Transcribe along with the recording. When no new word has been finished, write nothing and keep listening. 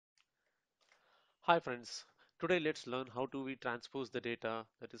Hi friends, today let's learn how do we transpose the data,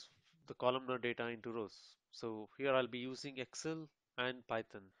 that is the columnar data, into rows. So here I'll be using Excel and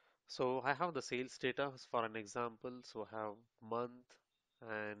Python. So I have the sales data for an example. So I have month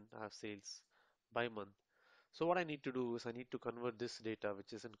and I have sales by month. So what I need to do is I need to convert this data,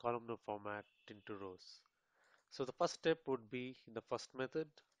 which is in columnar format, into rows. So the first step would be, in the first method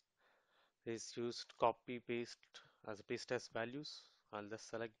is used copy paste as values. I'll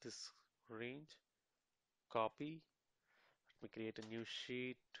just select this range, copy. We create a new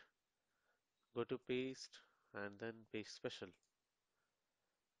sheet, go to paste, and then paste special.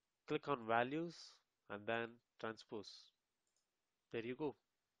 Click on values and then transpose. There you go.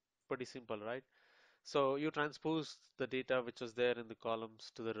 Pretty simple, right? So you transpose the data which was there in the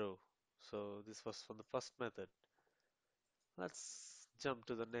columns to the row. So this was from the first method. Let's jump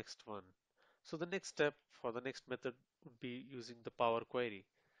to the next one. So the next step for the next method would be using the Power Query.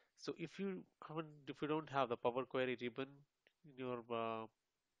 So if you don't have the Power Query ribbon in your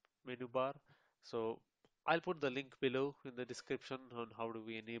menu bar. So I'll put the link below in the description on how do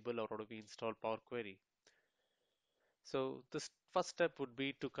we enable or how do we install Power Query. So this first step would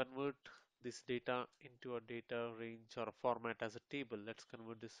be to convert this data into a data range or a format as a table. Let's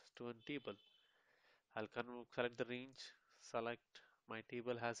convert this to a table. Select the range, select my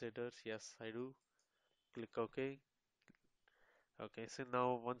table has headers. Yes, I do. Click OK. Okay, so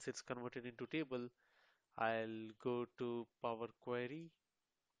now once it's converted into table, I'll go to Power Query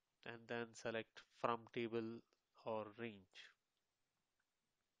and then select from table or range.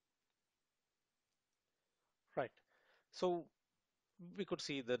 Right. So we could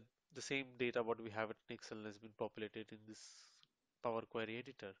see that the same data what we have in Excel has been populated in this Power Query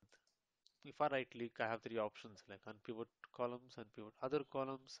editor. If I right click, I have three options like unpivot columns, unpivot other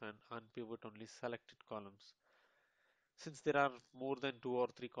columns, and unpivot only selected columns. Since there are more than two or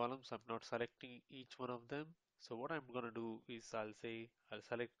three columns, I'm not selecting each one of them. So what I'm gonna do is I'll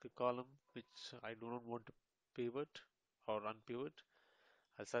select the column which I do not want to pivot or unpivot.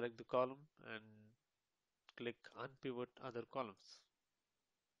 I'll select the column and click unpivot other columns,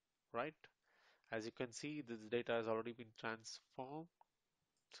 right? As you can see, this data has already been transformed.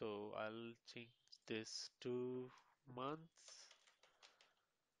 So I'll change this to months.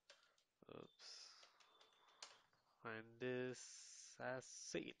 Oops. And this as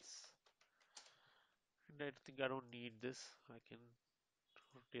sales. And I think I don't need this. I can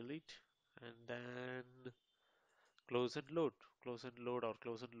delete and then close and load. Close and load or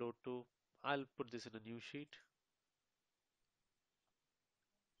close and load to. I'll put this in a new sheet.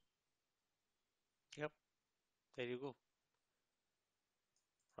 Yep, there you go.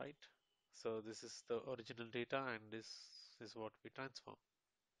 Right. So this is the original data and this is what we transform.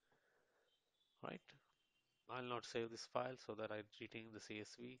 Right. I'll not save this file so that I retain the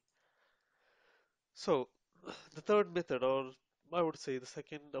CSV. So the third method, or I would say the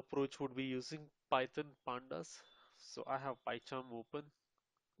second approach, would be using Python Pandas. So I have PyCharm open.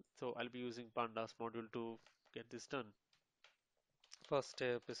 So I'll be using Pandas module to get this done. First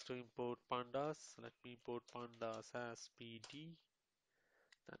step is to import Pandas. Let me import Pandas as PD.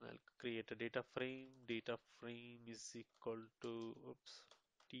 Then I'll create a data frame. Data frame is equal to, oops,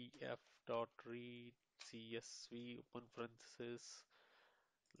 df dot read csv open parenthesis.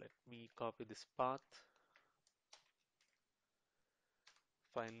 Let me copy this path.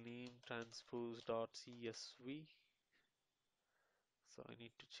 File name transpose.csv. So I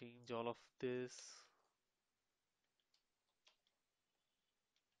need to change all of this.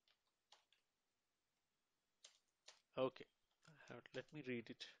 Okay, let me read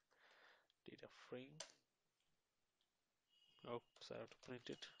it. Data frame. Oops, I have to print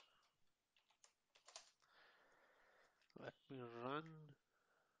it. Let me run.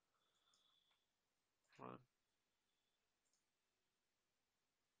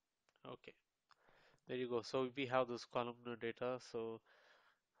 Okay, there you go. So we have this columnar data. So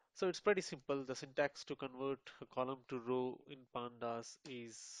it's pretty simple. The syntax to convert a column to row in Pandas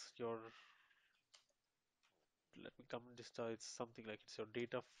is your, let me comment this, it's something like it's your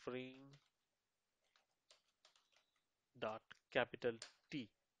data frame dot capital T.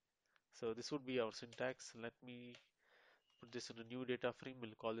 So this would be our syntax. Let me put this in a new data frame.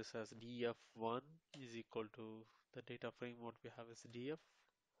 We'll call this as df1 is equal to the data frame what we have is df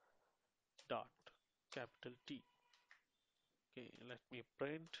dot capital T. Okay, let me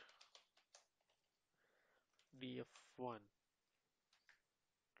print df1.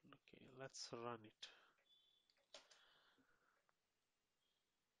 Okay, let's run it.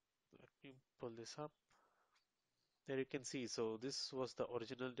 Let me pull this up. There you can see. So this was the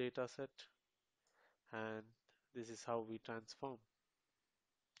original data set, and this is how we transform.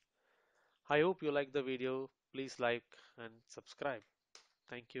 I hope you like the video. Please like and subscribe.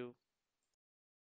 Thank you.